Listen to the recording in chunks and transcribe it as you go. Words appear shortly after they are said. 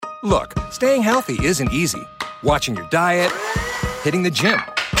Look, staying healthy isn't easy. Watching your diet, hitting the gym,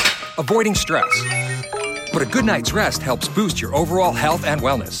 avoiding stress. But a good night's rest helps boost your overall health and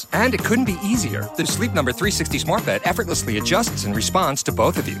wellness. And it couldn't be easier. The Sleep Number 360 Smart Bed effortlessly adjusts in response to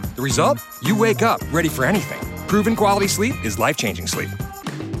both of you. The result? You wake up ready for anything. Proven quality sleep is life-changing sleep.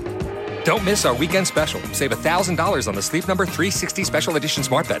 Don't miss our weekend special. Save $1,000 on the Sleep Number 360 Special Edition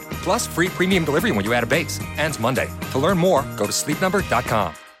Smart Bed. Plus free premium delivery when you add a base. Ends Monday. To learn more, go to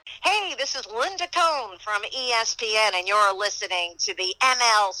sleepnumber.com. Hey, this is Linda Cohn from ESPN, and you're listening to the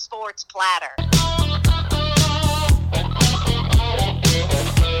ML Sports Platter.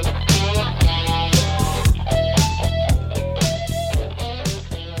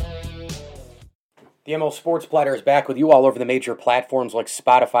 The ML Sports Platter is back with you all over the major platforms like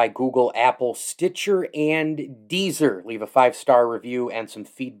Spotify, Google, Apple, Stitcher, and Deezer. Leave a 5-star review and some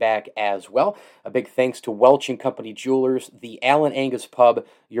feedback as well. A big thanks to Welch & Company Jewelers, the Allen Angus Pub,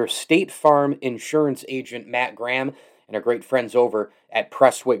 your State Farm insurance agent, Matt Graham, and our great friends over at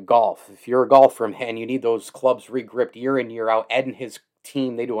Prestwick Golf. If you're a golfer and you need those clubs re-gripped year in, year out, Ed and his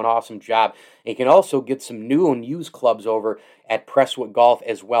team, they do an awesome job. And you can also get some new and used clubs over at Prestwick Golf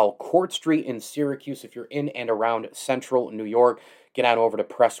as well. Court Street in Syracuse, if you're in and around central New York, get on over to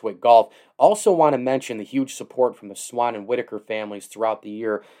Prestwick Golf. Also want to mention the huge support from the Swan and Whitaker families throughout the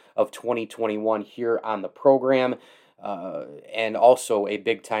year of 2021 here on the program. And also a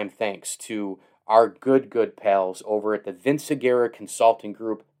big time thanks to our good pals over at the Vince Aguirre Consulting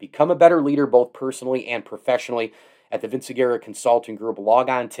Group. Become a better leader both personally and professionally at the Vince Aguirre Consulting Group. Log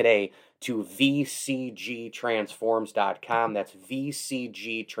on today to vcgtransforms.com. That's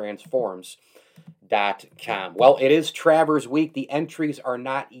vcgtransforms.com. Well, it is Travers Week. The entries are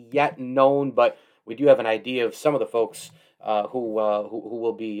not yet known, but we do have an idea of some of the folks who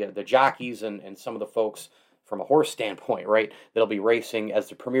will be the jockeys and some of the folks from a horse standpoint, right, that'll be racing as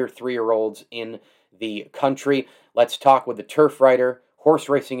the premier 3-year-olds in the country. Let's talk with the turf writer, horse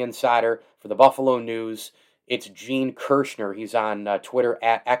racing insider for the Buffalo News. It's Gene Kirschner. He's on Twitter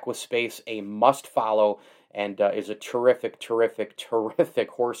at Equispace, a must-follow, and is a terrific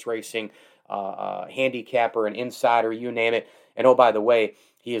horse racing handicapper and insider, you name it. And oh, by the way,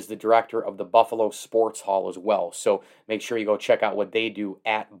 he is the director of the Buffalo Sports Hall as well. So make sure you go check out what they do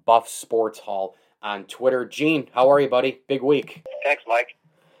at Buff Sports Hall on Twitter. Gene, how are you, buddy? Big week. Thanks, Mike.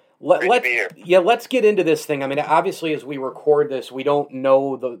 Great to be here. Yeah, let's get into this thing. I mean, obviously, as we record this, we don't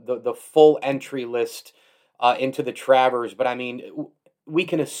know the full entry list into the Travers, but I mean, we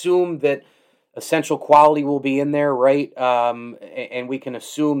can assume that Essential Quality will be in there, right? And we can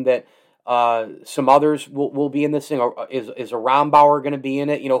assume that some others will be in this thing. Or is a Rombauer going to be in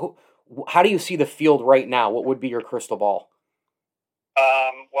it? You know, how do you see the field right now? What would be your crystal ball?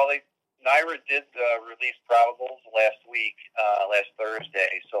 Well, NYRA did release probables last week, last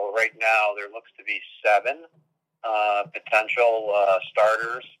Thursday. So right now there looks to be 7 potential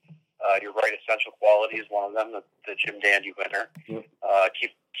starters. You're right, Essential Quality is one of them, the Jim Dandy winner.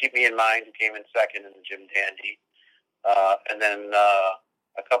 Keep Me in Mind, who came in second in the Jim Dandy. And then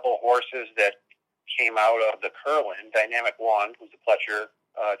a couple of horses that came out of the Curlin, Dynamic One, who's a Pletcher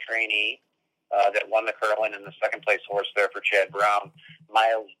trainee, that won the Curlin, and the second place horse there for Chad Brown,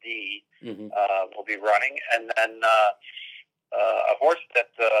 Miles D, will be running. And then a horse that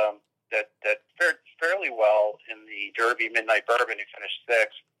fared fairly well in the Derby Midnight Bourbon, who finished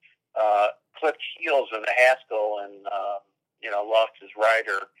 6th, clipped heels in the Haskell and lost his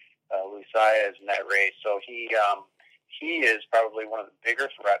rider, Luis Saez, in that race. So he is probably one of the bigger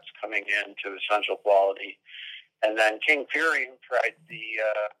threats coming into Essential Quality. And then King Fury, who tried the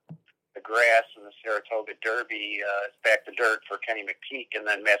grass in the Saratoga Derby, is back to dirt for Kenny McPeak. And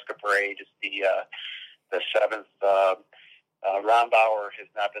then Masquerade is the 7th. Rombauer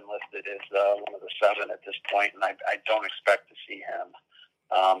has not been listed as one of the 7 at this point, and I don't expect to see him.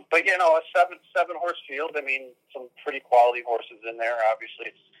 But a seven horse field. I mean, some pretty quality horses in there. Obviously,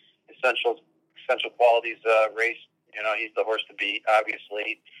 it's Essential Quality's race. He's the horse to beat.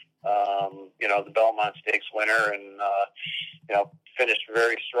 Obviously, the Belmont Stakes winner, and finished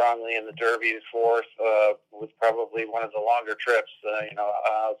very strongly in the Derby 4th, with probably one of the longer trips.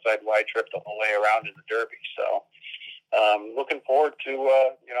 Outside wide trip the whole way around in the Derby. So. Looking forward to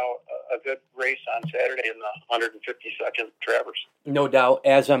a good race on Saturday in the 152nd Travers. No doubt,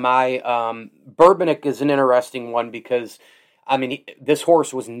 as am I. Bourbonic is an interesting one because, I mean, this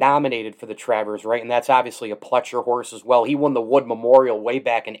horse was nominated for the Travers, right? And that's obviously a Pletcher horse as well. He won the Wood Memorial way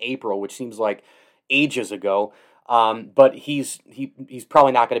back in April, which seems like ages ago. But he's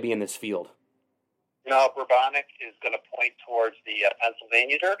probably not going to be in this field. No, Bourbonic is going to point towards the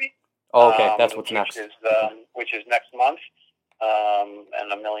Pennsylvania Derby. Oh, okay, that's what's next. Which is next month.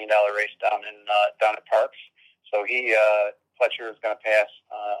 and $1 million race down at Parks. So Fletcher is going to pass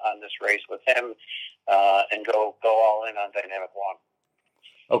on this race with him and go all in on Dynamic One.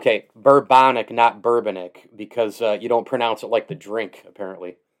 Okay, Bourbonic, not Bourbonic, because you don't pronounce it like the drink,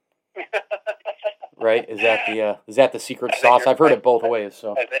 apparently. Right? Is that the secret sauce? I've heard it both ways.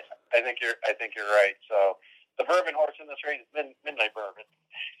 So I think you're right. So the bourbon horse in this race is Midnight Bourbon.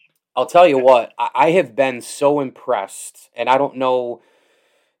 I'll tell you what, I have been so impressed, and I don't know,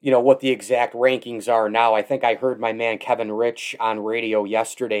 what the exact rankings are now. I think I heard my man Kevin Rich on radio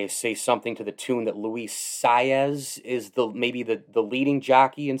yesterday say something to the tune that Luis Saez is maybe the leading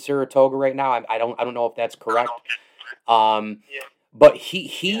jockey in Saratoga right now. I don't know if that's correct. But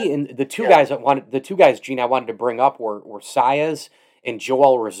he and the two guys, Gene, I wanted to bring up were Saez and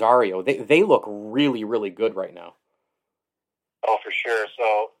Joel Rosario. They look really, really good right now. Oh, for sure.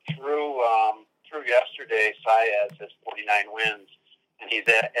 So through yesterday, Saez has 49 wins, and he's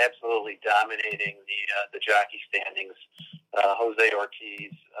absolutely dominating the jockey standings. Jose Ortiz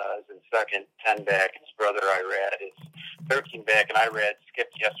is in second, 10 back. His brother Irad is 13 back, and Irad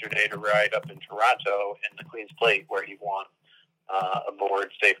skipped yesterday to ride up in Toronto in the Queen's Plate where he won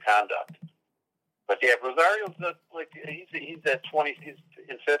aboard Safe Conduct. But yeah, Rosario's he's at 20. He's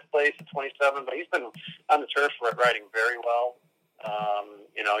in fifth place at 27, but he's been on the turf riding very well.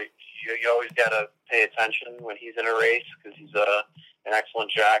 You always got to pay attention when he's in a race because he's an excellent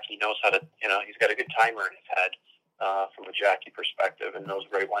jockey. He knows how to, he's got a good timer in his head from a jockey perspective and knows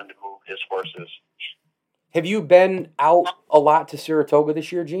right when to move his horses. Have you been out a lot to Saratoga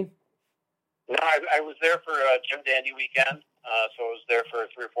this year, Gene? No, I was there for Jim Dandy weekend, so I was there for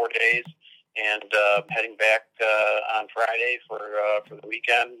 3 or 4 days, and heading back on Friday for the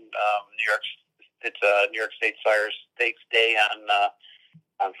weekend. It's New York State Sires Stakes Day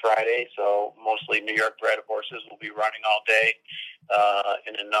on Friday, so mostly New York bred horses will be running all day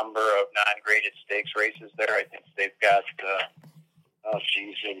in a number of non-graded stakes races there. I think they've got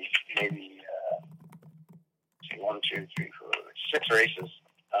maybe 1, 2, 3, 4, 6 races.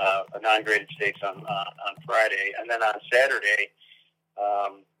 Non-graded stakes on Friday, and then on Saturday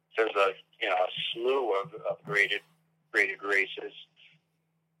there's a slew of graded races,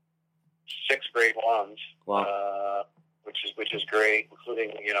 6 grade ones, wow. which is great,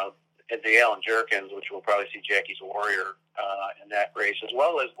 including the Allen Jerkins, which we'll probably see Jackie's Warrior in that race, as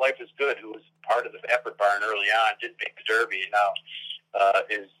well as Life is Good, who was part of the effort barn early on, didn't make the Derby, and now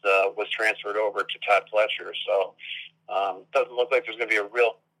was transferred over to Todd Fletcher. So doesn't look like there's going to be a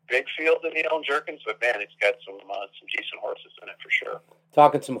real big field in the Allen Jerkins, but man, it's got some decent horses in it for sure.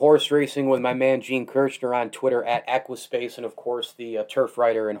 Talking some horse racing with my man Gene Kirchner on Twitter at Equispace, and of course the turf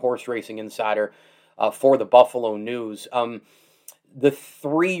writer and horse racing insider for the Buffalo News. The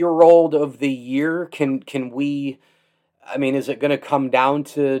 3-year-old of the year, can we? I mean, is it going to come down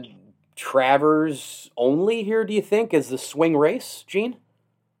to Travers only here? Do you think as the swing race, Gene?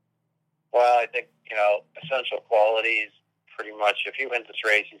 Well, I think Essential Qualities. Pretty much, if he wins this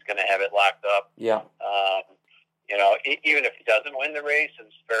race, he's going to have it locked up. Yeah. Even if he doesn't win the race and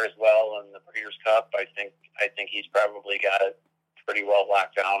fares well in the Breeders' Cup, I think he's probably got it pretty well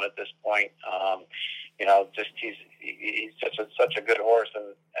locked down at this point. He's just such a good horse,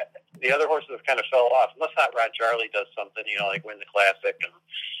 and the other horses have kind of fell off. Unless not Ron Charlie does something, like win the Classic, and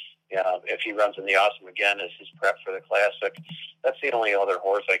if he runs in the Awesome again as his prep for the Classic, that's the only other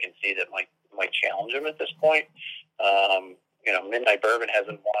horse I can see that might challenge him at this point. Midnight Bourbon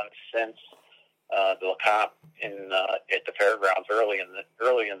hasn't won since the Lecomte at the fairgrounds early on the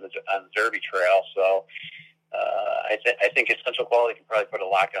Derby Trail. So I think Essential Quality can probably put a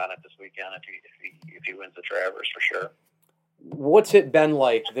lock on it this weekend if he wins the Travers for sure. What's it been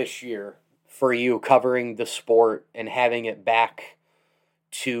like this year for you covering the sport and having it back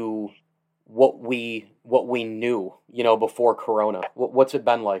to what we knew, before Corona? What's it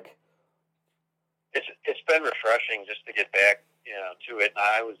been like? It's been refreshing just to get back, to it. And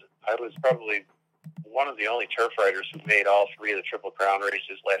I was probably one of the only turf riders who made all 3 of the Triple Crown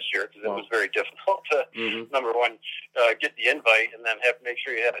races last year because it was very difficult to number one get the invite and then make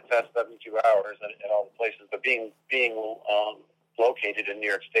sure you had a test 72 hours at all the places. But being located in New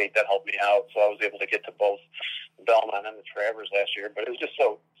York State, that helped me out, so I was able to get to both Belmont and the Travers last year. But it was just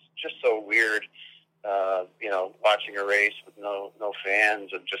so weird. Watching a race with no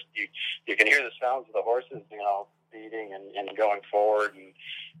fans, and just you can hear the sounds of the horses, beating and going forward and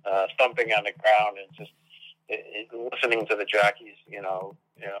thumping on the ground, and just listening to the jockeys,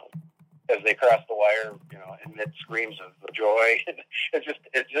 as they cross the wire, amid screams of joy. It's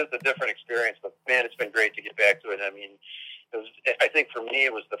just a different experience. But man, it's been great to get back to it. I mean, I think for me,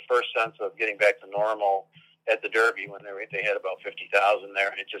 it was the first sense of getting back to normal at the Derby when they had about 50,000 there,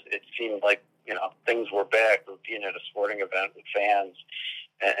 and it seemed like things were back with being at a sporting event with fans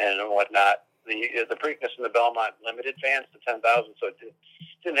and whatnot. The Preakness and the Belmont limited fans to 10,000, so it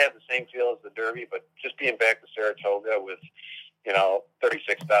didn't have the same feel as the Derby, but just being back to Saratoga with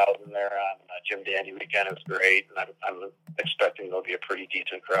 36,000 there on Jim Dandy weekend, it was great, and I'm expecting there'll be a pretty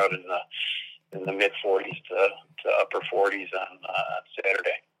decent crowd in the mid 40s to upper 40s on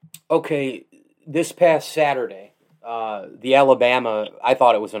Saturday. Okay, this past Saturday, the Alabama, I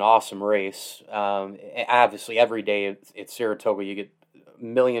thought it was an awesome race. Obviously, every day at Saratoga, you get a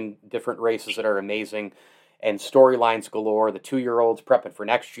million different races that are amazing and storylines galore. The 2-year-olds prepping for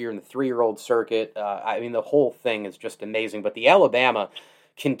next year and the 3-year-old circuit. I mean, the whole thing is just amazing. But the Alabama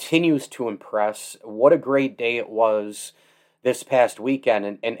continues to impress. What a great day it was this past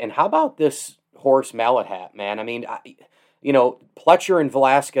weekend. And how about this horse Mallet Hat, man? I mean, Pletcher and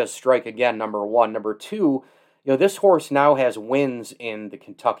Velasquez strike again, number one. Number two, this horse now has wins in the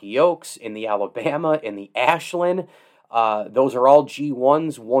Kentucky Oaks, in the Alabama, in the Ashland. Those are all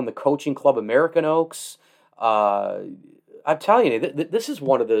G1s, won the Coaching Club American Oaks. I'm telling you, this is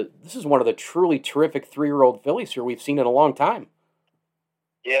one of the truly terrific 3-year-old fillies here we've seen in a long time.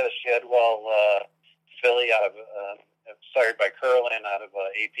 Yeah, the Shedwell filly out of started by Curlin out of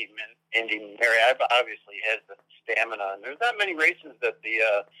AP Indy Mary. Obviously has the stamina, and there's not many races that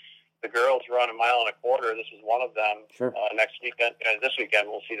the girls run a mile and a quarter. This is one of them. Sure. Next weekend, this weekend,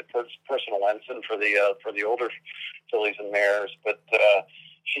 we'll see the personal ensign for the older fillies and mares. But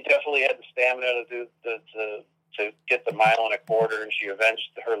she definitely had the stamina to get the mile and a quarter, and she avenged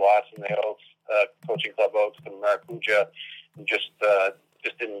her loss in the Oaks, Coaching Club Oaks to Maracuja, and just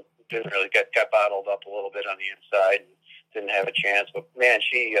didn't really get bottled up a little bit on the inside and didn't have a chance. But man,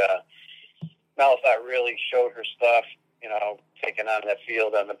 Malathaat really showed her stuff. Taking on that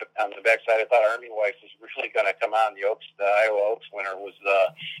field on the backside. I thought Army Wife was really going to come on. The Iowa Oaks winner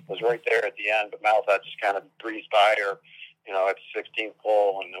was right there at the end, but Malathaat just kind of breezed by her, at the 16th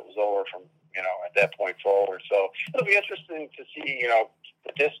pole, and it was over from at that point forward. So it'll be interesting to see.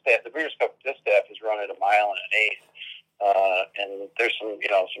 The Distaff, the Breeders' Cup Distaff is run at a mile and an eighth. And there's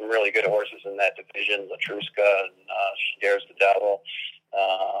some really good horses in that division. Latruska and She Dares the Devil.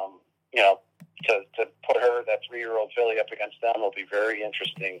 To put her, that 3-year-old filly, up against them will be very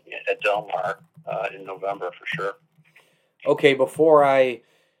interesting at Del Mar in November for sure. Okay, before I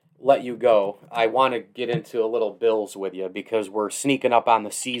let you go, I want to get into a little Bills with you because we're sneaking up on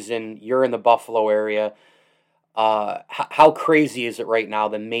the season. You're in the Buffalo area. How crazy is it right now,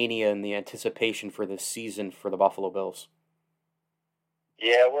 the mania and the anticipation for this season for the Buffalo Bills?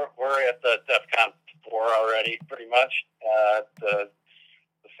 Yeah, we're at the DEFCON 4 already, pretty much. The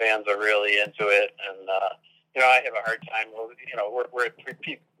fans are really into it, and I have a hard time. We're at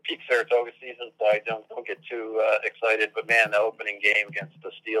peak Saratoga season, so I don't get too excited. But man, the opening game against the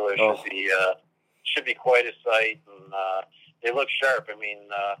Steelers should be quite a sight, and they look sharp. I mean,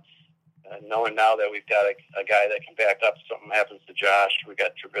 knowing now that we've got a guy that can back up if something happens to Josh, we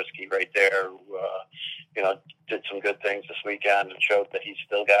got Trubisky right there, who did some good things this weekend and showed that he's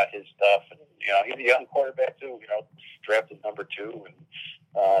still got his stuff. And he's a young quarterback too. Drafted number 2,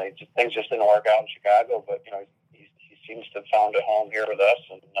 and things just didn't work out in Chicago. But he seems to have found a home here with us,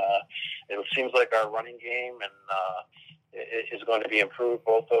 and it seems like our running game is going to be improved.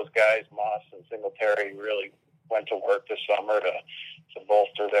 Both those guys, Moss and Singletary, really went to work this summer to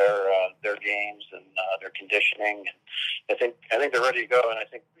bolster their games and their conditioning. And I think they're ready to go. And I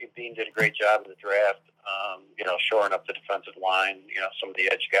think Bean did a great job in the draft. Shoring up the defensive line. Some of the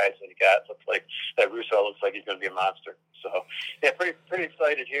edge guys that he got looks like that. Russo looks like he's going to be a monster. So yeah, pretty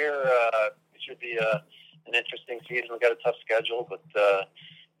excited here. It should be an interesting season. We've got a tough schedule, but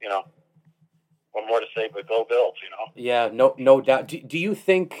what more to say but go Bills? Yeah, no doubt. Do you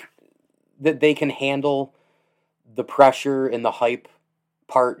think that they can handle the pressure and the hype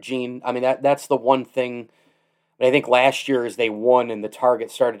part, Gene? I mean, that's the one thing. I think last year as they won and the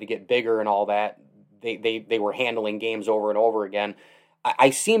target started to get bigger and all that, they were handling games over and over again.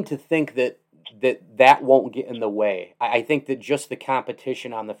 I seem to think that won't get in the way. I think that just the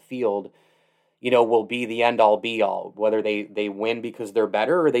competition on the field, will be the end-all, be-all, whether they win because they're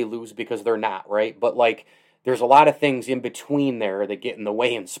better or they lose because they're not, right? But, there's a lot of things in between there that get in the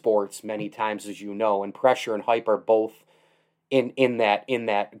way in sports many times, as you know, and pressure and hype are both in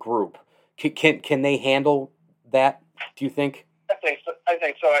that group. Can they handle that, do you think? I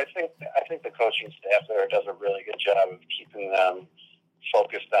think so. I think the coaching staff there does a really good job of keeping them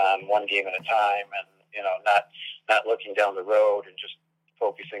focused on one game at a time, and not looking down the road and just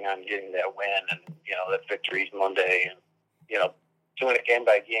focusing on getting that win and that victory Monday, and doing it game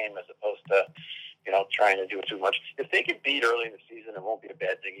by game as opposed to trying to do too much. If they get beat early in the season, it won't be a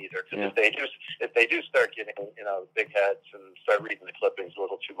bad thing either. Because Yeah. if they do start getting big heads and start reading the clippings a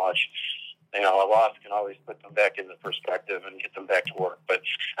little too much, a loss can always put them back into perspective and get them back to work. But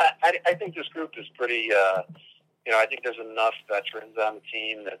I think this group is pretty. I think there's enough veterans on the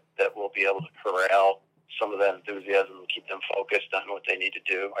team that will be able to corral some of that enthusiasm and keep them focused on what they need to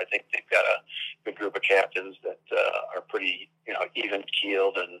do. I think they've got a good group of captains that are pretty, even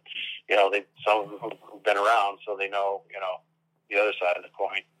keeled, and some of them who've been around, so they know, the other side of the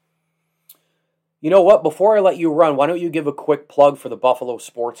coin. You know what? Before I let you run, why don't you give a quick plug for the Buffalo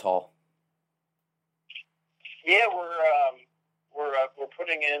Sports Hall? Yeah, we're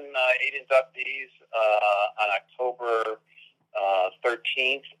putting in 8 inductees on October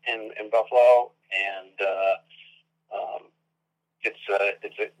 13th in Buffalo, and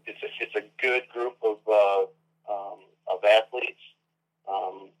it's a good group of athletes.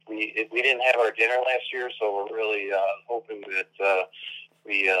 We didn't have our dinner last year, so we're really hoping that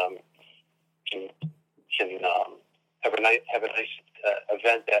we can have a nice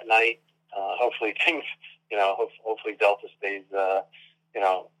event that night. Hopefully things, hopefully Delta stays out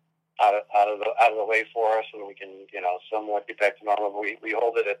of the way for us, and we can somewhat get back to normal. We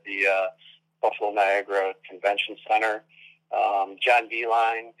hold it at the Buffalo Niagara Convention Center. John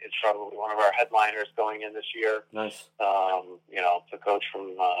Beeline is probably one of our headliners going in this year. Nice. The coach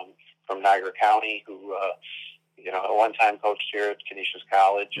from Niagara County who at one time coached here at Canisius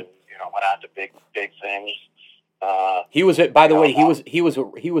College and went on to big things. He was at. By the way, he was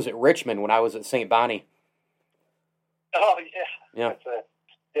at Richmond when I was at St. Bonnie. Oh yeah. Yeah. That's it.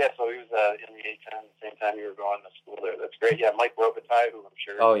 Yeah, so he was in the A-10 at the same time you were going to school there. That's great. Yeah, Mike Robitaille, who I'm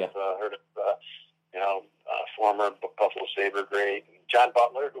sure you've heard of, former Buffalo Sabre great. And John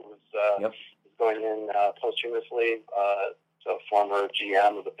Butler, who was going in posthumously, so former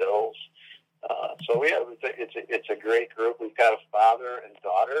GM of the Bills. So yeah, it's a great group. We've got a father and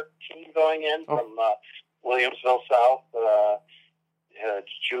daughter team going in from Williamsville South.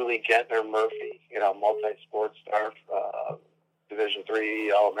 Julie Gentner Murphy, multi-sport star. Division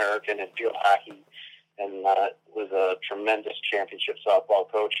III All-American in field hockey, and was a tremendous championship softball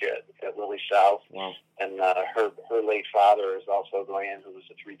coach at Lily South. Wow. And her late father is also going in, who was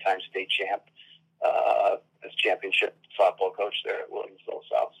a 3-time state champ as championship softball coach there at Williamsville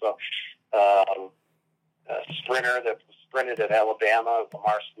South. So a sprinter that sprinted at Alabama,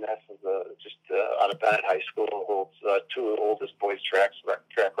 Lamar Smith, is out of Bennett High School, holds 2 of the oldest boys track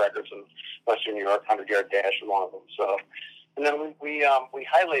records in Western New York, 100-yard dash is one of them. So. And then we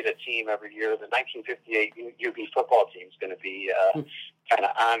highlight a team every year. The 1958 UB football team is going to be kind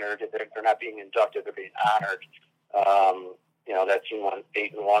of honored. They're not being inducted; they're being honored. That team won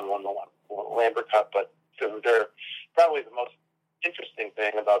 8-1, won the Lambert Cup. But they're probably the most interesting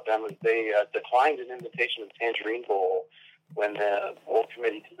thing about them is they declined an invitation to the Tangerine Bowl when the bowl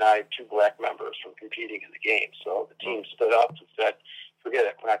committee denied 2 black members from competing in the game. So the team stood up and said, "Forget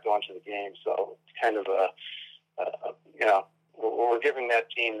it, we're not going to the game." So it's kind of we're giving that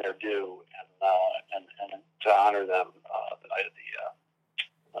team their due, and to honor them the night of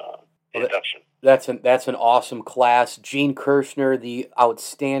the induction. That's an awesome class. Gene Kirschner, the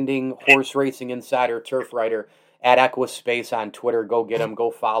outstanding horse racing insider, turf writer at Equispace on Twitter. Go get him,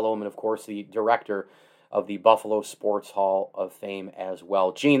 go follow him, and of course the director of the Buffalo Sports Hall of Fame as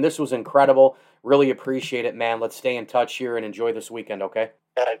well. Gene, this was incredible. Really appreciate it, man. Let's stay in touch here and enjoy this weekend, okay?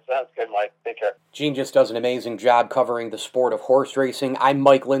 Yeah, it sounds good, Mike. Take care. Gene just does an amazing job covering the sport of horse racing. I'm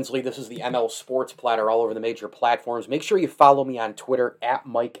Mike Lindsley. This is the ML Sports Platter all over the major platforms. Make sure you follow me on Twitter at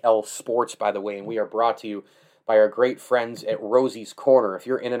Mike L Sports, by the way, and we are brought to you by our great friends at Rosie's Corner. If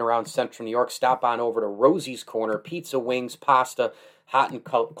you're in and around Central New York, stop on over to Rosie's Corner. Pizza, wings, pasta, hot and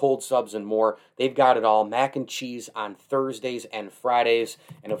cold subs, and more. They've got it all. Mac and cheese on Thursdays and Fridays,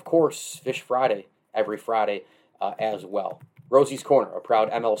 and of course, Fish Friday every Friday as well. Rosie's Corner, a proud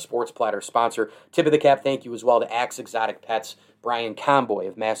ML Sports Platter sponsor. Tip of the cap thank you as well to Axe Exotic Pets, Brian Comboy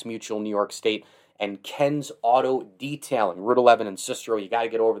of Mass Mutual New York State, and Ken's Auto Detailing, Route 11 in Cicero. You got to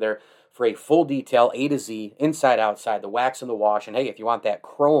get over there for a full detail, A to Z, inside, outside, the wax and the wash. And hey, if you want that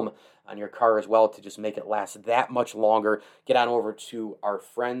chrome on your car as well to just make it last that much longer, get on over to our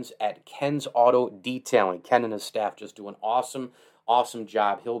friends at Ken's Auto Detailing. Ken and his staff just do an awesome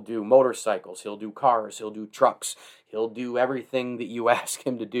job. He'll do motorcycles, he'll do cars, he'll do trucks, he'll do everything that you ask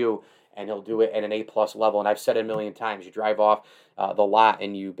him to do, and he'll do it at an A-plus level. And I've said it a million times, you drive off the lot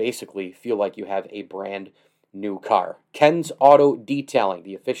and you basically feel like you have a brand new car. Ken's Auto Detailing,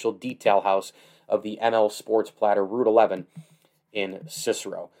 the official detail house of the ML Sports Platter, Route 11 in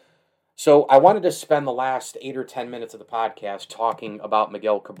Cicero. So I wanted to spend the last 8 or 10 minutes of the podcast talking about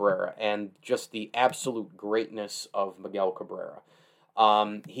Miguel Cabrera and just the absolute greatness of Miguel Cabrera.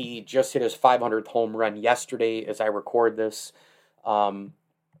 He just hit his 500th home run yesterday as I record this. And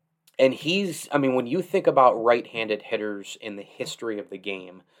when you think about right-handed hitters in the history of the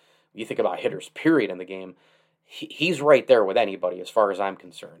game, you think about hitters, period, in the game, he's right there with anybody as far as I'm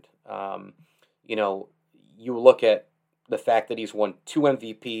concerned. You look at the fact that he's won 2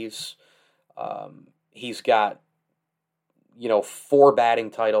 MVPs. He's got, 4 batting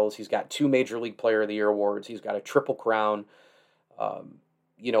titles. He's got 2 Major League Player of the Year awards. He's got a Triple Crown.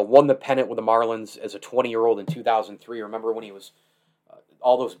 Won the pennant with the Marlins as a 20-year-old in 2003. Remember when he was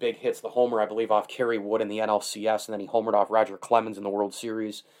all those big hits, the homer, I believe, off Kerry Wood in the NLCS, and then he homered off Roger Clemens in the World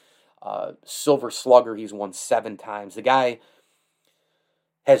Series. Silver Slugger, he's won 7 times. The guy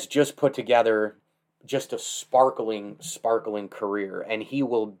has just put together just a sparkling career, and he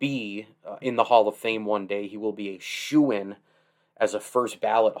will be in the Hall of Fame one day. He will be a shoo-in as a first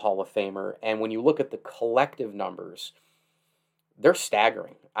ballot Hall of Famer, and when you look at the collective numbers, they're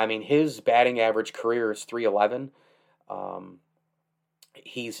staggering. I mean, his batting average career is .311.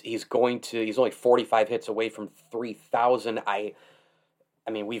 He's only 45 hits away from 3,000. I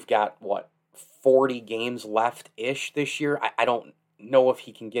mean, we've got 40 games left-ish this year. I don't know if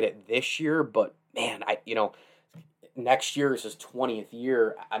he can get it this year, but man, next year is his 20th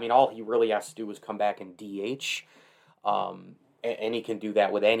year. I mean, all he really has to do is come back and DH, and he can do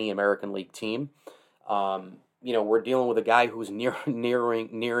that with any American League team. We're dealing with a guy who's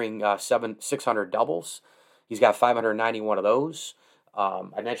nearing 600 doubles. He's got 591 of those.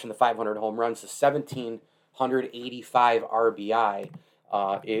 I mentioned the 500 home runs. The 1,785 RBI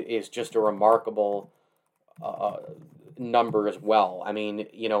is just a remarkable number as well. I mean,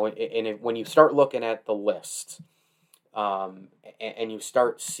 when you start looking at the list, and you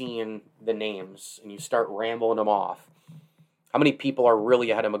start seeing the names, and you start rambling them off, how many people are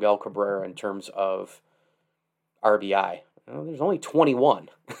really ahead of Miguel Cabrera in terms of RBI? Well, there's only 21.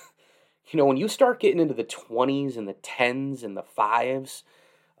 When you start getting into the 20s and the 10s and the 5s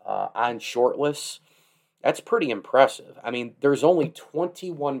on short lists, that's pretty impressive. I mean, there's only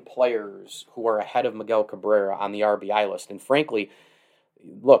 21 players who are ahead of Miguel Cabrera on the RBI list. And frankly,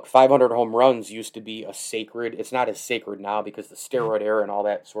 look, 500 home runs used to be it's not as sacred now because the steroid era and all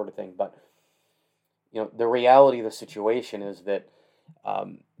that sort of thing. But, the reality of the situation is that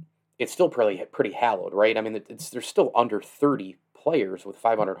it's still pretty hallowed, right? I mean, there's still under 30 players with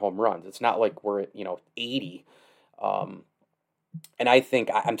 500 home runs. It's not like we're at 80. And I think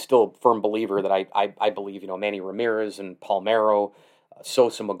I'm still a firm believer that I believe Manny Ramirez and Palmeiro,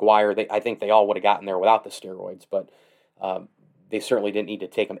 Sosa, McGuire. I think they all would have gotten there without the steroids, but they certainly didn't need to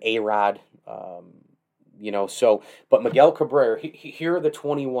take them. A-Rod, But Miguel Cabrera, here are the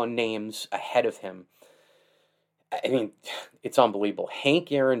 21 names ahead of him. I mean, it's unbelievable.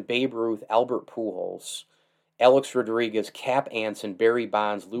 Hank Aaron, Babe Ruth, Albert Pujols, Alex Rodriguez, Cap Anson, Barry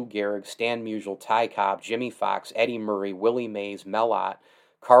Bonds, Lou Gehrig, Stan Musial, Ty Cobb, Jimmy Fox, Eddie Murray, Willie Mays, Mel Ott,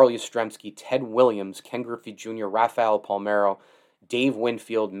 Carl Yastrzemski, Ted Williams, Ken Griffey Jr., Rafael Palmeiro, Dave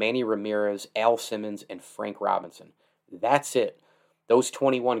Winfield, Manny Ramirez, Al Simmons, and Frank Robinson. That's it. Those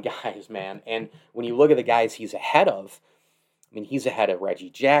 21 guys, man. And when you look at the guys he's ahead of, I mean, he's ahead of Reggie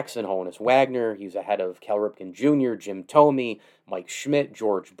Jackson, Honus Wagner. He's ahead of Cal Ripken Jr., Jim Thome, Mike Schmidt,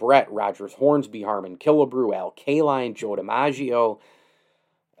 George Brett, Rogers Hornsby, Harmon Killebrew, Al Kaline, Joe DiMaggio.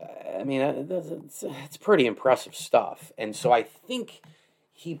 I mean, it's pretty impressive stuff. And so I think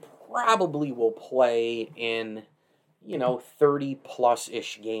he probably will play in,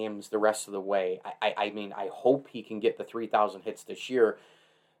 30-plus-ish games the rest of the way. I mean, I hope he can get the 3,000 hits this year,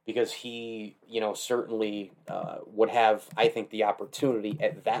 because he, certainly would have, I think, the opportunity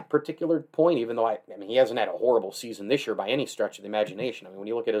at that particular point, even though, he hasn't had a horrible season this year by any stretch of the imagination. I mean, when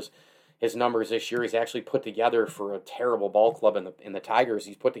you look at his numbers this year, he's actually put together, for a terrible ball club in the Tigers,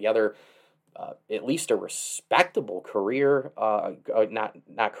 he's put together at least a respectable career,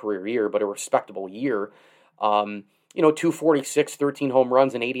 not career year, but a respectable year. 246, 13 home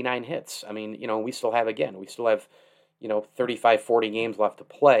runs, and 89 hits. I mean, we still have 35, 40 games left to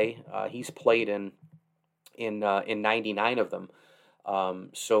play. He's played in 99 of them.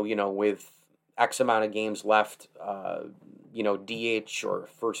 So, with X amount of games left, DH or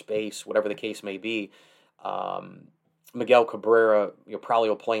first base, whatever the case may be, Miguel Cabrera, probably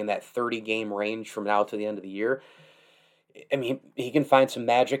will play in that 30-game range from now to the end of the year. I mean, he can find some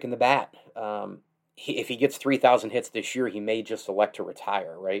magic in the bat. If he gets 3,000 hits this year, he may just elect to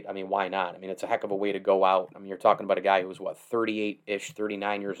retire, right? I mean, why not? I mean, it's a heck of a way to go out. I mean, you're talking about a guy who's, 38-ish,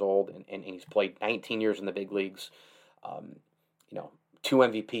 39 years old, and he's played 19 years in the big leagues. 2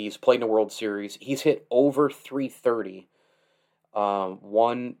 MVPs, played in a World Series. He's hit over 330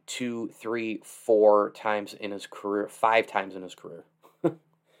 1, 2, 3, 4 times in his career, 5 times in his career.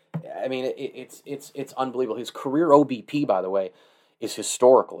 I mean, it's unbelievable. His career OBP, by the way, is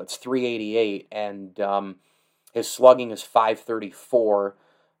historical. It's 388, and his slugging is 534,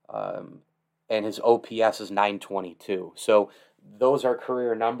 and his OPS is 922. So those are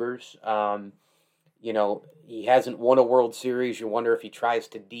career numbers. He hasn't won a World Series. You wonder if he tries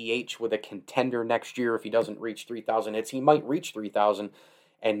to DH with a contender next year if he doesn't reach 3,000 hits. He might reach 3,000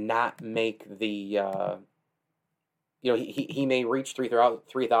 and not make the. He may reach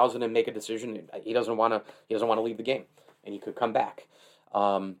 3,000 and make a decision. He doesn't want to leave the game, and he could come back.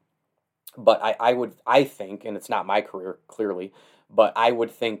 But I think, and it's not my career clearly, but I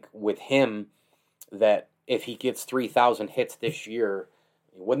would think with him that if he gets 3,000 hits this year,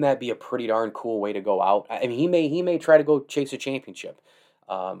 wouldn't that be a pretty darn cool way to go out? I mean, he may try to go chase a championship.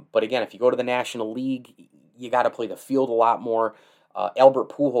 But again, if you go to the National League, you got to play the field a lot more. Albert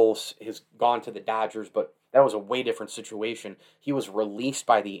Pujols has gone to the Dodgers, but that was a way different situation. He was released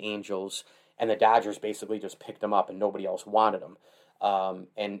by the Angels, and the Dodgers basically just picked him up, and nobody else wanted him. And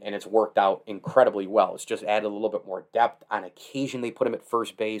it's worked out incredibly well. It's just added a little bit more depth. On occasion, they put him at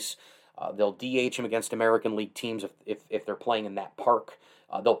first base. They'll DH him against American League teams if they're playing in that park.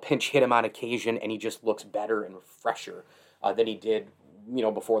 They'll pinch hit him on occasion, and he just looks better and fresher than he did,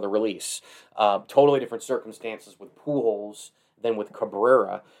 before the release. Totally different circumstances with Pujols than with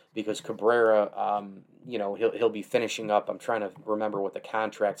Cabrera, because Cabrera, he'll be finishing up. I'm trying to remember what the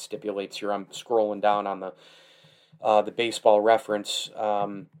contract stipulates here. I'm scrolling down on the Baseball Reference.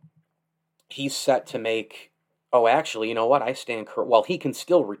 He's set to make. Oh, actually, you know what? I stand correct. Well, he can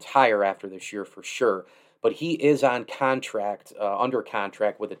still retire after this year for sure, but he is on contract, under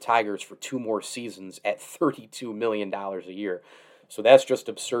contract with the Tigers for 2 more seasons at $32 million a year. So that's just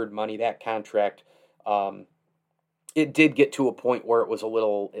absurd money. That contract, it did get to a point where it was a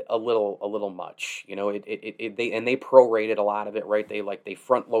little much. They prorated a lot of it, right? They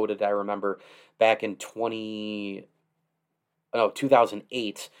front loaded. I remember back in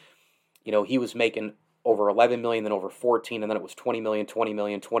 2008. He was making over 11 million, then over 14, and then it was 20 million, 20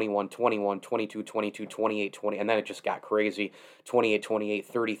 million, 21, 21, 22, 22, 28, 20, and then it just got crazy. 28, 28,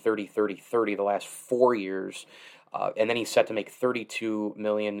 30, 30, 30, 30 the last 4 years. And then he's set to make 32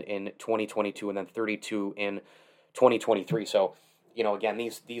 million in 2022 and then 32 in 2023. So, again,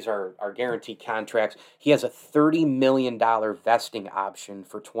 these are guaranteed contracts. He has a $30 million vesting option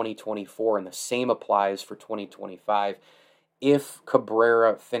for 2024, and the same applies for 2025. If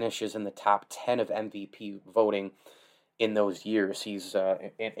Cabrera finishes in the top 10 of MVP voting in those years, he's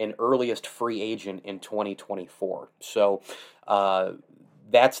an earliest free agent in 2024. So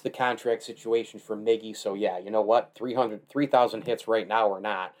that's the contract situation for Miggy. So yeah, you know what? 3,000 hits right now or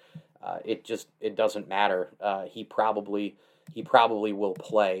not, it doesn't matter. He probably will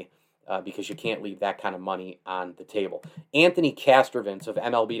play. Because you can't leave that kind of money on the table. Anthony Castrovince of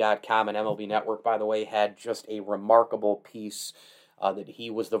MLB.com and MLB Network, by the way, had just a remarkable piece that he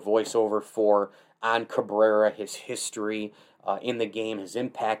was the voiceover for on Cabrera, his history in the game, his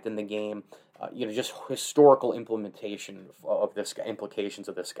impact in the game, just historical implementation of this guy, implications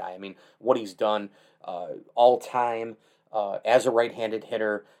of this guy. I mean, what he's done all time as a right-handed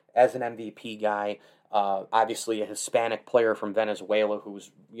hitter, as an MVP guy. Obviously a Hispanic player from Venezuela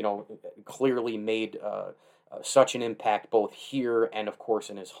who's, clearly made such an impact both here and, of course,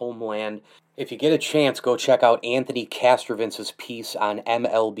 in his homeland. If you get a chance, go check out Anthony Castrovince's piece on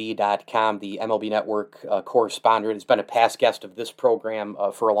MLB.com, the MLB Network correspondent. He's been a past guest of this program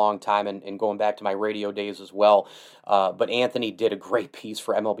for a long time and going back to my radio days as well. But Anthony did a great piece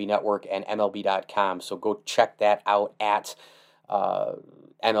for MLB Network and MLB.com, so go check that out at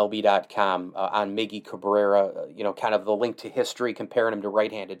MLB.com on Miggy Cabrera, kind of the link to history, comparing him to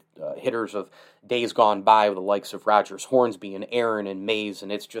right-handed hitters of days gone by with the likes of Rogers Hornsby and Aaron and Mays,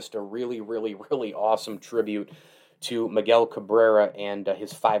 and it's just a really, really, really awesome tribute to Miguel Cabrera and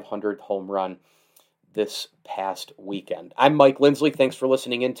his 500th home run this past weekend. I'm Mike Lindsley. Thanks for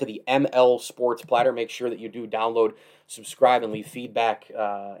listening in to the ML Sports Platter. Make sure that you do download, subscribe, and leave feedback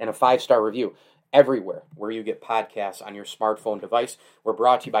and a 5-star review everywhere where you get podcasts on your smartphone device. We're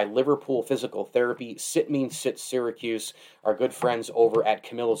brought to you by Liverpool Physical Therapy, Sit Means Sit Syracuse, our good friends over at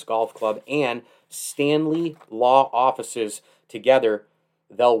Camillus Golf Club, and Stanley Law Offices. Together,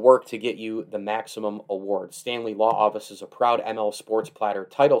 they'll work to get you the maximum award. Stanley Law Office is a proud ML Sports Platter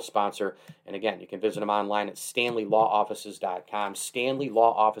title sponsor. And again, you can visit them online at StanleyLawOffices.com.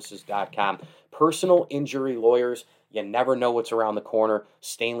 StanleyLawOffices.com. Personal injury lawyers, you never know what's around the corner.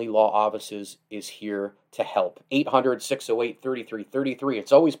 Stanley Law Offices is here to help. 800-608-3333.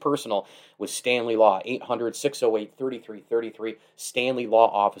 It's always personal with Stanley Law. 800-608-3333.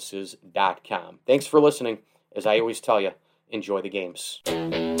 StanleyLawOffices.com. Thanks for listening. As I always tell you, enjoy the games.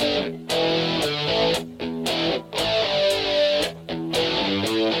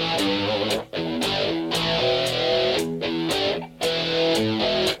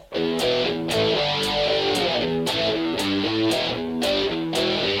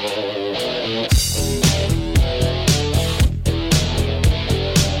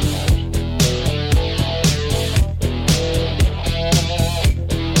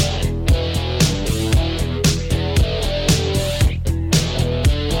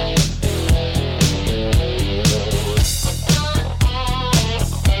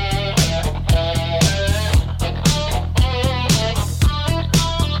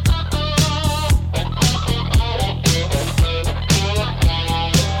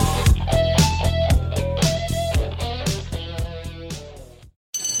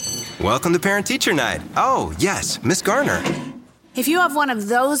 Welcome to Parent Teacher Night. Oh, yes, Miss Garner. If you have one of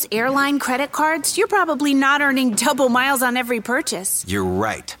those airline credit cards, you're probably not earning double miles on every purchase. You're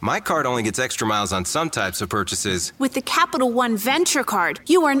right. My card only gets extra miles on some types of purchases. With the Capital One Venture Card,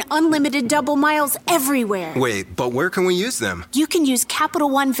 you earn unlimited double miles everywhere. Wait, but where can we use them? You can use Capital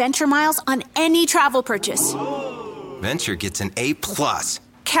One Venture miles on any travel purchase. Venture gets an A+.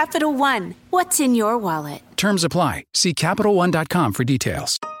 Capital One, what's in your wallet? Terms apply. See CapitalOne.com for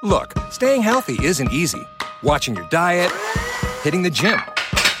details. Look, staying healthy isn't easy. Watching your diet, hitting the gym,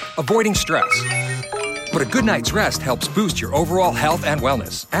 avoiding stress. But a good night's rest helps boost your overall health and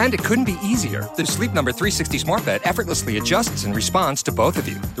wellness. And it couldn't be easier. The Sleep Number 360 Smart Bed effortlessly adjusts in response to both of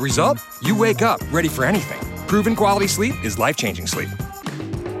you. The result? You wake up ready for anything. Proven quality sleep is life-changing sleep.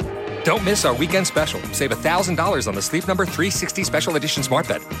 Don't miss our weekend special. Save $1,000 on the Sleep Number 360 Special Edition Smart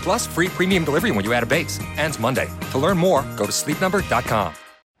Bed. Plus free premium delivery when you add a base. Ends Monday. To learn more, go to sleepnumber.com.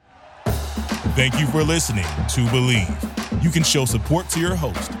 Thank you for listening to Believe. You can show support to your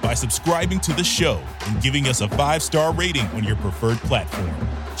host by subscribing to the show and giving us a 5-star rating on your preferred platform.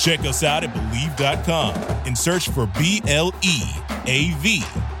 Check us out at Believe.com and search for BLEAV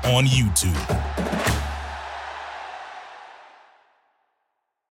on YouTube.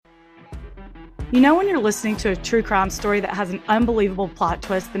 You know when you're listening to a true crime story that has an unbelievable plot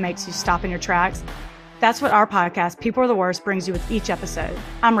twist that makes you stop in your tracks? That's what our podcast, People Are the Worst, brings you with each episode.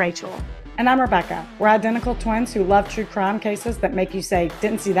 I'm Rachel. And I'm Rebecca. We're identical twins who love true crime cases that make you say,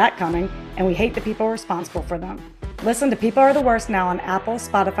 didn't see that coming, and we hate the people responsible for them. Listen to People Are the Worst now on Apple,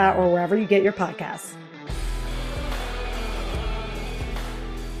 Spotify, or wherever you get your podcasts.